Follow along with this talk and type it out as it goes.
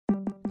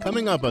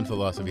Coming up on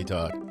Philosophy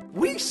Talk.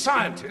 We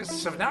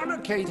scientists have now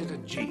located a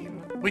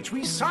gene which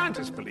we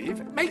scientists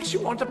believe makes you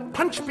want to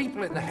punch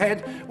people in the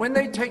head when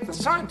they take the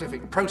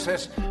scientific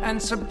process and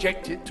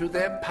subject it to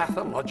their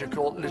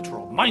pathological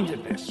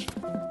literal-mindedness.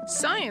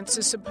 Science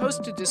is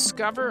supposed to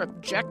discover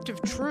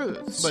objective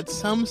truths. But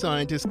some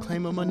scientists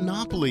claim a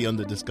monopoly on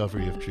the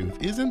discovery of truth.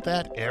 Isn't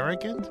that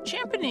arrogant?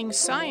 Championing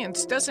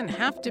science doesn't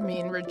have to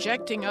mean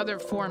rejecting other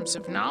forms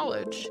of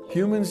knowledge.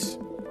 Humans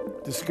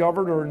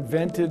discovered or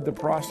invented the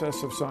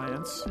process of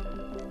science.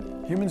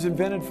 Humans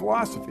invented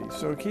philosophy.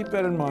 So keep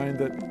that in mind,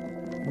 that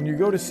when you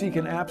go to seek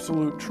an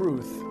absolute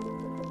truth,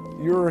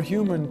 you're a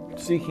human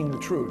seeking the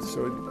truth,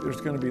 so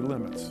there's going to be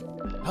limits.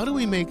 How do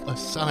we make a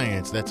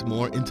science that's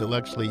more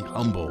intellectually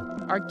humble?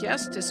 Our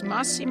guest is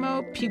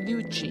Massimo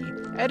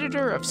Pigliucci,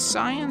 editor of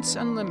Science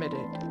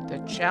Unlimited,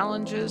 The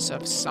Challenges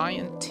of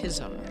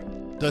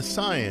Scientism. Does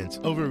science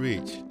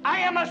overreach? I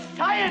am a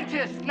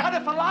scientist, not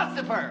a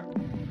philosopher.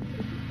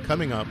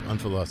 Coming up on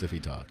Philosophy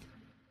Talk.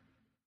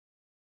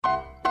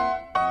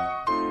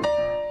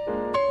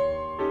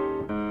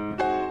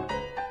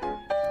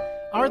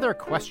 Are there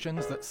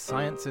questions that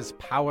science is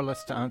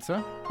powerless to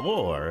answer?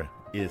 Or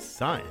is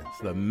science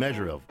the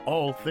measure of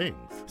all things?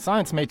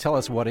 Science may tell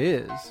us what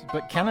is,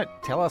 but can it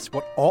tell us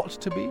what ought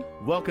to be?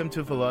 Welcome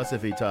to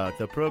Philosophy Talk,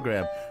 the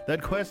program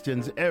that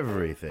questions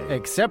everything.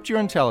 Except your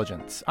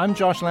intelligence. I'm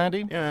Josh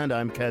Landy. And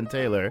I'm Ken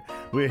Taylor.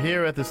 We're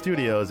here at the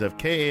studios of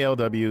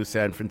KALW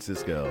San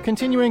Francisco.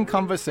 Continuing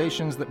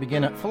conversations that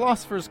begin at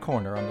Philosopher's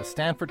Corner on the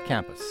Stanford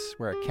campus,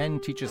 where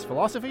Ken teaches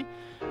philosophy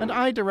and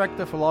I direct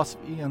the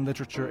Philosophy and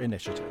Literature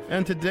Initiative.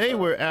 And today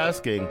we're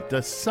asking,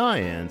 does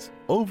science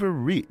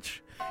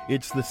overreach?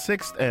 It's the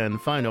sixth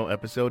and final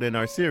episode in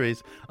our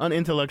series on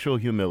intellectual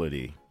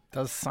humility.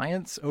 Does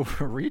science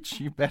overreach?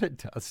 You bet it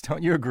does.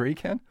 Don't you agree,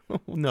 Ken?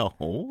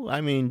 No. I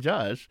mean,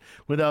 Josh,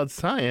 without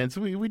science,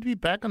 we'd be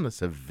back on the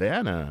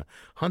savannah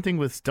hunting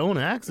with stone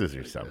axes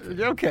or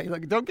something. Okay,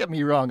 look, don't get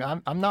me wrong.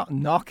 I'm not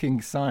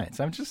knocking science.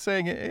 I'm just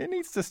saying it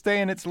needs to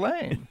stay in its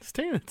lane.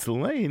 Stay in its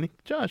lane?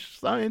 Josh,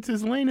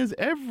 science's lane is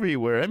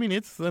everywhere. I mean,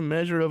 it's the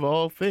measure of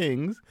all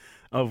things.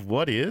 Of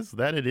what is,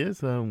 that it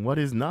is, what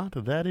is not,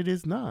 that it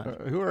is not.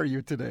 Who are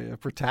you today, a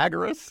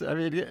Protagoras? I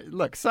mean,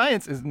 look,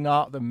 science is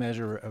not the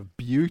measure of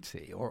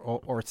beauty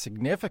or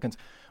significance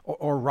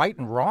or right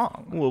and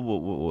wrong.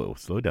 Whoa,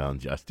 slow down,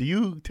 Josh. Do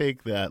you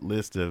take that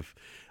list of,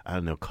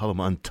 call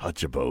them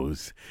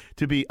untouchables,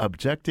 to be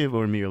objective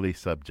or merely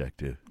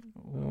subjective?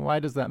 Why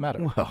does that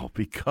matter? Well,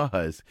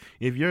 because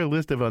if your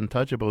list of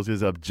untouchables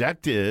is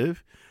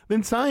objective,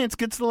 then science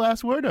gets the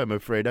last word, I'm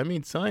afraid. I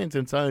mean, science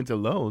and science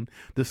alone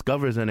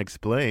discovers and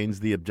explains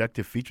the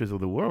objective features of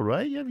the world,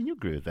 right? Yeah, I mean, you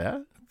agree with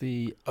that.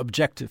 The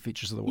objective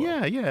features of the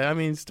world. Yeah. I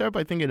mean, start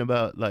by thinking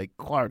about, like,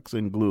 quarks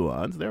and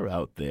gluons. They're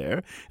out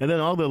there. And then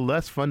all the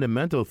less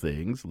fundamental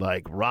things,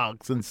 like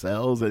rocks and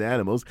cells and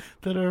animals,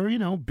 that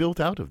are, built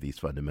out of these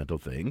fundamental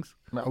things.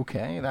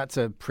 Okay, that's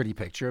a pretty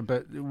picture,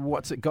 but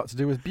what's it got to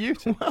do with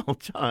beauty? Well,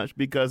 Josh,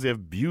 because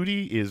if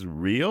beauty is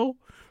real,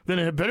 then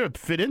it better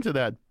fit into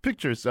that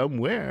picture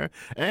somewhere.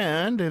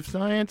 And if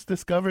science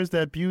discovers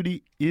that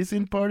beauty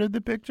isn't part of the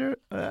picture,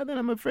 then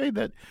I'm afraid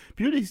that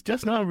beauty's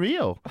just not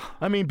real.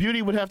 I mean,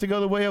 beauty would have to go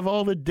the way of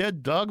all the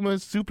dead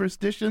dogmas,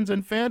 superstitions,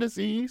 and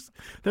fantasies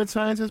that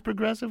science has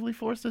progressively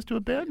forced us to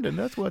abandon.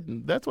 That's why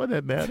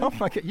that matters. Oh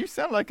my God, you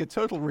sound like a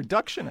total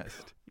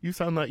reductionist.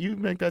 You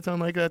make that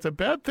sound like that's a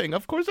bad thing.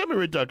 Of course I'm a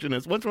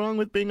reductionist. What's wrong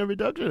with being a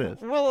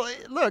reductionist? Well,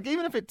 look,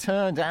 even if it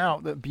turned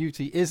out that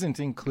beauty isn't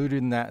included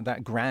in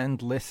that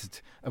grand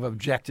list of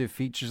objective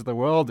features of the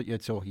world that you're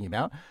talking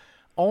about,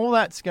 all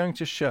that's going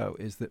to show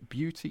is that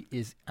beauty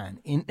is an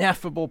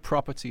ineffable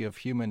property of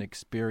human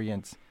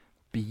experience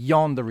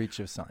beyond the reach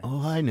of science.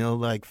 Oh, I know,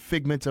 like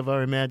figments of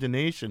our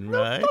imagination,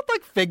 right? Not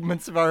like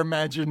figments of our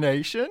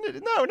imagination.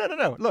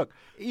 No. Look,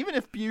 even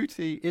if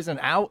beauty isn't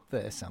out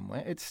there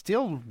somewhere, it's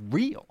still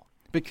real.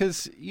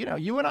 Because,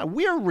 you and I,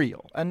 we're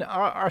real. And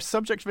our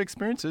subjective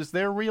experiences,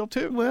 they're real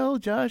too. Well,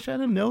 Josh, I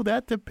don't know.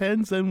 That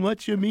depends on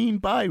what you mean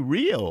by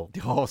real.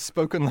 Oh,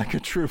 spoken like a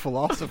true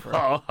philosopher.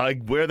 Oh,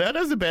 I wear that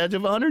as a badge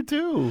of honor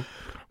too.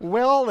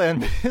 Well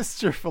then,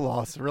 Mr.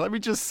 Philosopher, let me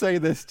just say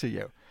this to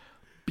you.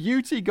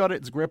 Beauty got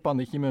its grip on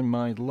the human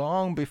mind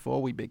long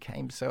before we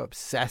became so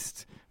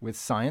obsessed with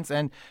science.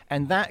 And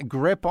that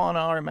grip on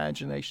our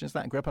imaginations,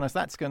 that grip on us,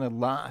 that's going to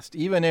last,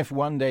 even if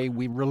one day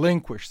we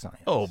relinquish science.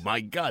 Oh,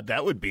 my God,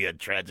 that would be a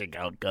tragic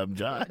outcome,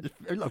 John.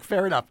 Look,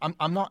 fair enough.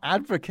 I'm not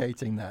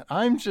advocating that.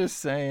 I'm just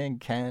saying,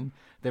 Ken,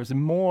 there's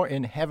more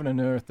in heaven and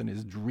earth than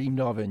is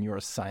dreamed of in your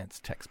science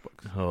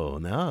textbooks. Oh,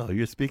 no,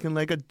 you're speaking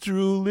like a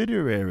true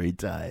literary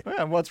type.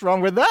 Well, what's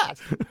wrong with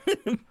that?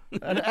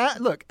 And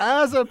look,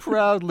 as a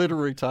proud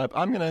literary type,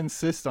 I'm going to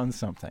insist on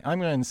something. I'm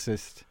going to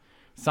insist.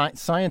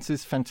 Science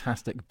is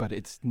fantastic, but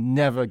it's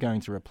never going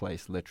to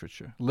replace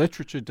literature.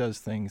 Literature does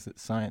things that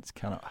science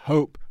cannot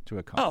hope to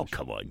accomplish. Oh,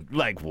 come on.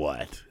 Like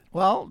what?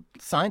 Well,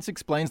 science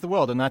explains the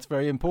world, and that's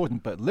very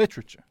important, but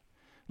literature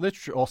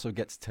Literature also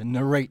gets to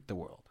narrate the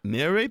world.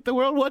 Narrate the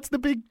world? What's the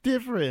big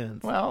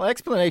difference? Well,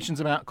 explanation's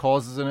about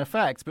causes and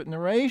effects, but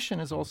narration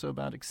is also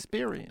about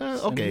experience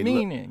and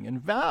meaning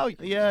and value.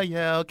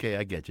 Yeah, okay,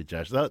 I get you,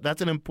 Josh.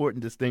 That's an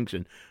important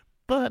distinction.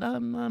 But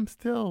I'm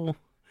still...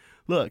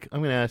 Look, I'm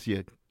going to ask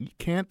you,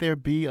 can't there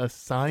be a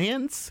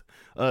science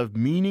of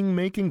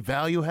meaning-making,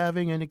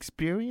 value-having, and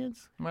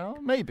experience? Well,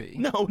 maybe.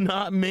 No,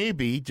 not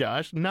maybe,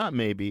 Josh, not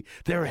maybe.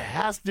 There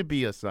has to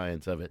be a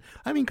science of it.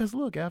 I mean, because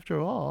look, after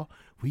all,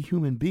 we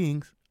human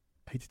beings,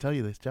 I hate to tell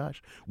you this,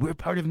 Josh, we're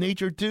part of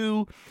nature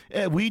too.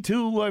 We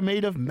too are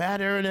made of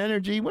matter and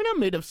energy. We're not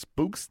made of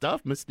spook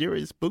stuff,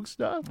 mysterious spook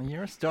stuff.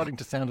 You're starting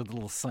to sound a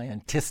little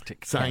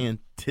scientistic.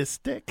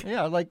 Scientistic?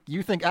 Yeah, like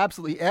you think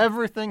absolutely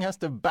everything has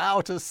to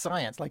bow to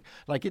science,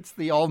 like it's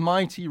the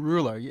almighty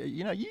ruler.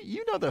 You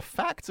know the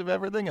facts of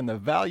everything and the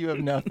value of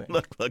nothing.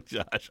 Look,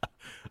 Josh,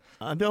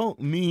 I don't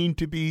mean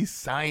to be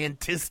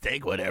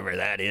scientistic, whatever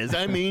that is.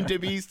 I mean to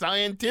be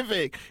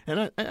scientific.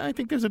 And I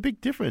think there's a big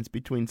difference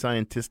between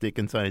scientistic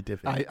and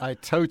scientific. I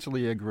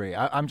totally agree.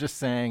 I'm just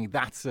saying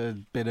that's a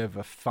bit of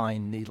a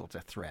fine needle to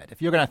thread.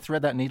 If you're going to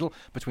thread that needle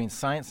between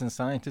science and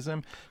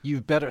scientism,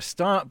 you've better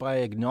start by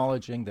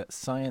acknowledging that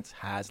science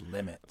has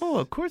limits. Oh,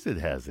 of course it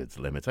has its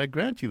limits. I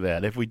grant you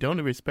that. If we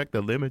don't respect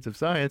the limits of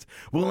science,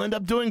 we'll end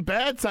up doing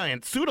bad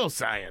science,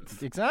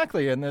 pseudoscience.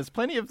 Exactly, and there's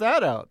plenty of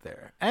that out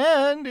there.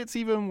 And it's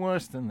even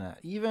worse than that.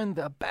 Even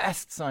the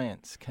best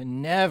science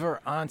can never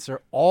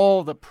answer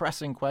all the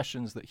pressing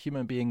questions that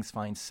human beings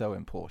find so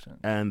important.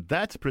 And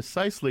that's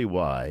precisely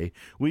why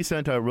we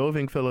sent our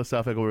roving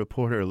philosophical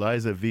reporter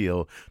Liza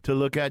Veal to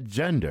look at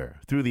gender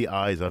through the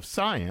eyes of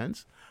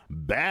science,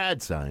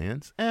 bad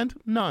science, and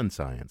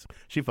non-science.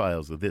 She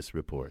files this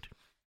report.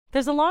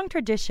 There's a long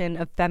tradition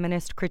of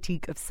feminist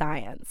critique of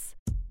science.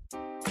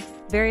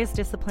 Various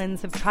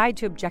disciplines have tried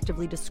to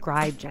objectively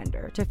describe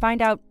gender, to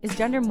find out, is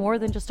gender more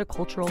than just a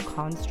cultural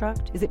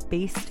construct? Is it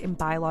based in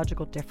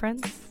biological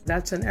difference?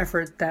 That's an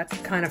effort that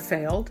kind of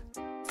failed.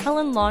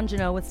 Helen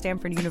Longino with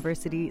Stanford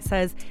University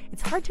says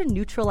it's hard to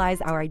neutralize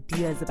our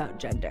ideas about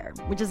gender,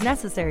 which is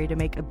necessary to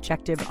make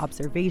objective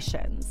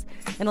observations.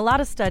 In a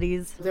lot of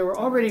studies, there were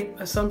already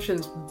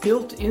assumptions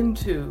built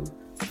into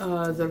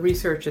the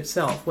research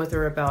itself,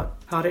 whether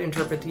about how to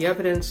interpret the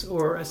evidence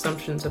or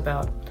assumptions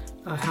about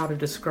how to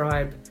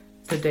describe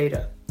the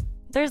data.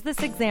 There's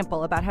this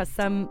example about how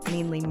some,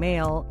 mainly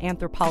male,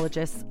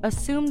 anthropologists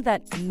assumed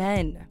that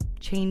men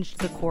changed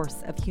the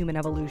course of human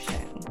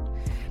evolution.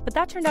 But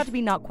that turned out to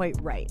be not quite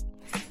right.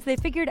 So they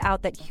figured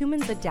out that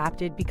humans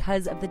adapted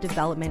because of the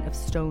development of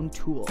stone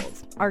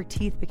tools. Our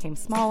teeth became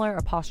smaller,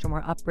 our posture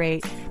more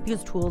upright,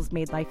 because tools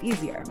made life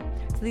easier.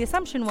 So the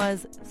assumption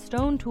was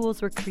stone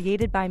tools were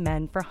created by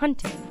men for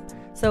hunting.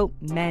 So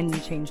men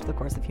changed the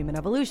course of human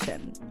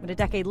evolution. But a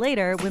decade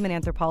later, women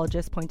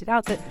anthropologists pointed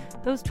out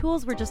that those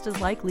tools were just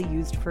as likely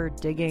used for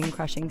digging,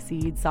 crushing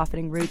seeds,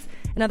 softening roots,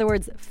 in other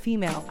words,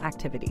 female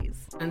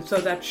activities. And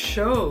so that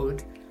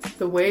showed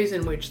the ways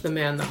in which the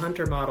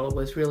man-the-hunter model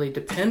was really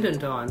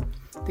dependent on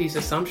these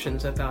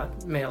assumptions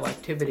about male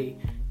activity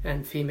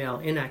and female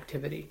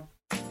inactivity.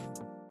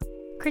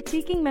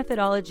 Critiquing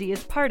methodology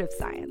is part of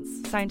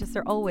science. Scientists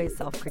are always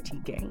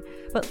self-critiquing.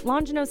 But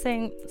Longino's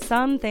saying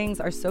some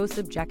things are so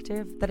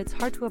subjective that it's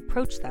hard to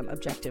approach them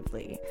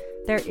objectively.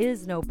 There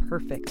is no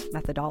perfect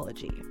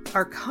methodology.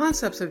 Our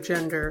concepts of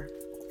gender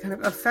kind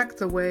of affect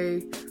the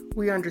way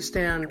we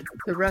understand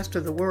the rest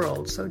of the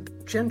world. So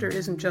gender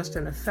isn't just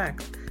an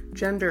effect.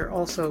 Gender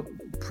also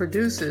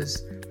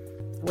produces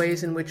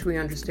ways in which we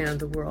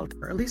understand the world,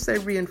 or at least they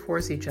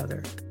reinforce each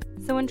other.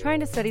 So when trying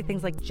to study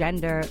things like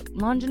gender,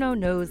 Longino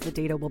knows the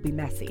data will be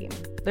messy.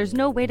 There's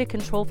no way to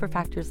control for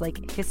factors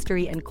like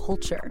history and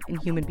culture in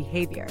human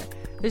behavior.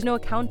 There's no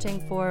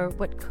accounting for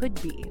what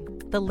could be,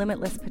 the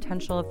limitless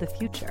potential of the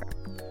future.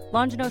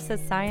 Longino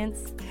says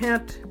science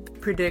can't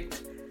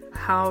predict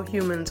how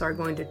humans are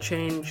going to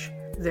change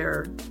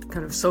their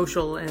kind of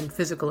social and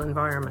physical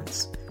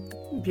environments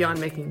beyond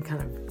making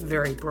kind of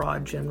very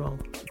broad general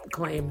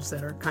claims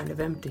that are kind of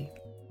empty.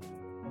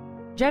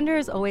 Gender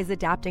is always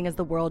adapting as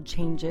the world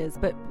changes,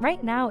 but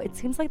right now it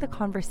seems like the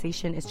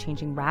conversation is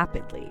changing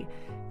rapidly.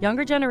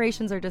 Younger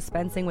generations are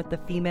dispensing with the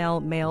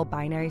female-male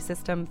binary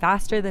system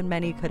faster than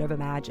many could have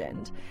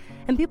imagined.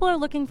 And people are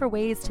looking for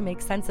ways to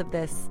make sense of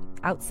this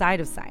outside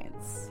of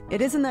science.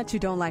 It isn't that you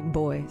don't like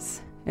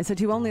boys. It's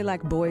that you only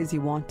like boys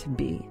you want to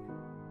be.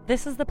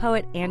 This is the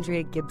poet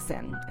Andrea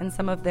Gibson and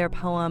some of their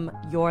poem,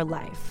 Your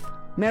Life.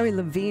 Mary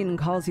Levine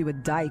calls you a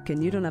dyke,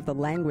 and you don't have the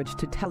language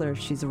to tell her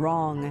she's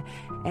wrong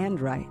and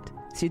right.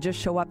 So you just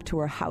show up to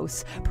her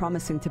house,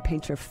 promising to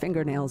paint your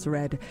fingernails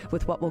red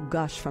with what will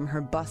gush from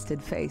her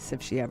busted face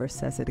if she ever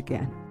says it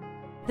again.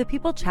 The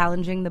people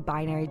challenging the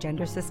binary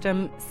gender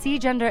system see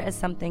gender as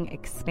something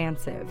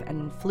expansive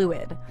and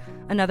fluid.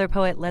 Another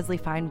poet, Leslie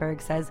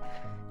Feinberg, says,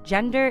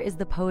 "Gender is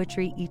the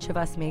poetry each of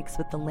us makes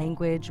with the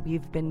language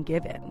we've been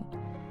given."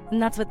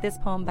 And that's what this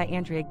poem by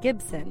Andrea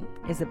Gibson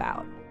is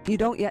about. You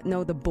don't yet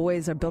know the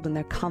boys are building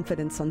their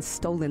confidence on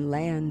stolen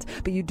land,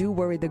 but you do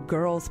worry the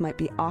girls might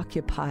be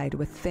occupied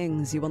with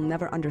things you will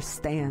never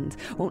understand,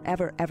 won't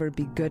ever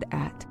be good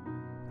at.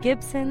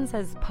 Gibson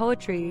says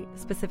poetry,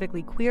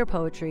 specifically queer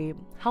poetry,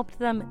 helped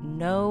them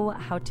know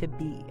how to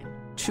be.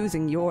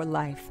 Choosing your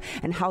life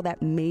and how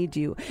that made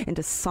you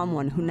into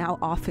someone who now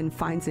often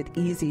finds it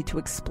easy to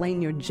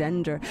explain your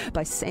gender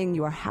by saying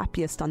you are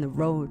happiest on the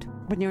road,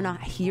 when you're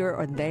not here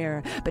or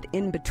there, but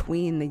in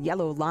between, the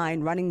yellow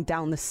line running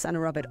down the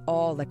center of it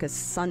all like a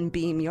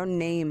sunbeam. Your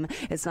name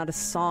is not a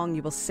song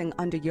you will sing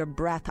under your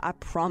breath. I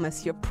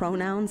promise your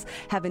pronouns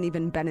haven't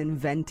even been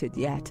invented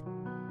yet.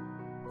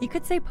 You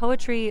could say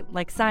poetry,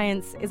 like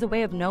science, is a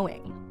way of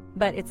knowing.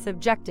 But it's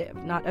subjective,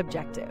 not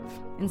objective.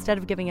 Instead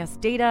of giving us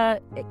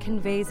data, it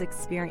conveys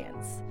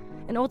experience.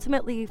 And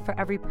ultimately, for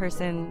every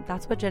person,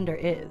 that's what gender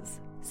is: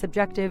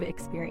 subjective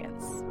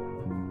experience.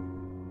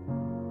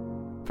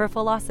 For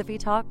Philosophy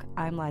Talk,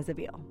 I'm Liza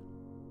Veal.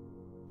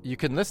 You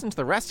can listen to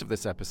the rest of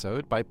this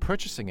episode by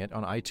purchasing it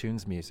on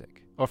iTunes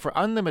Music. Or for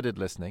unlimited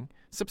listening,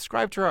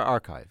 subscribe to our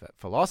archive at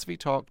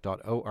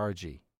philosophytalk.org.